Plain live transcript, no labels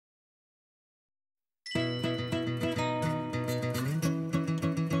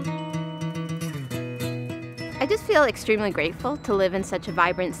I just feel extremely grateful to live in such a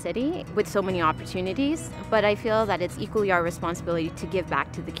vibrant city with so many opportunities, but I feel that it's equally our responsibility to give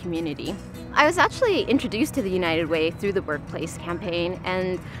back to the community. I was actually introduced to the United Way through the Workplace campaign,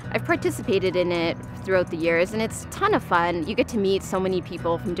 and I've participated in it throughout the years, and it's a ton of fun. You get to meet so many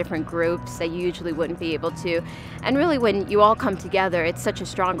people from different groups that you usually wouldn't be able to, and really when you all come together, it's such a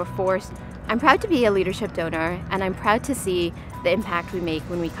stronger force. I'm proud to be a leadership donor, and I'm proud to see the impact we make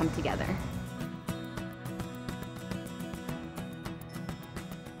when we come together.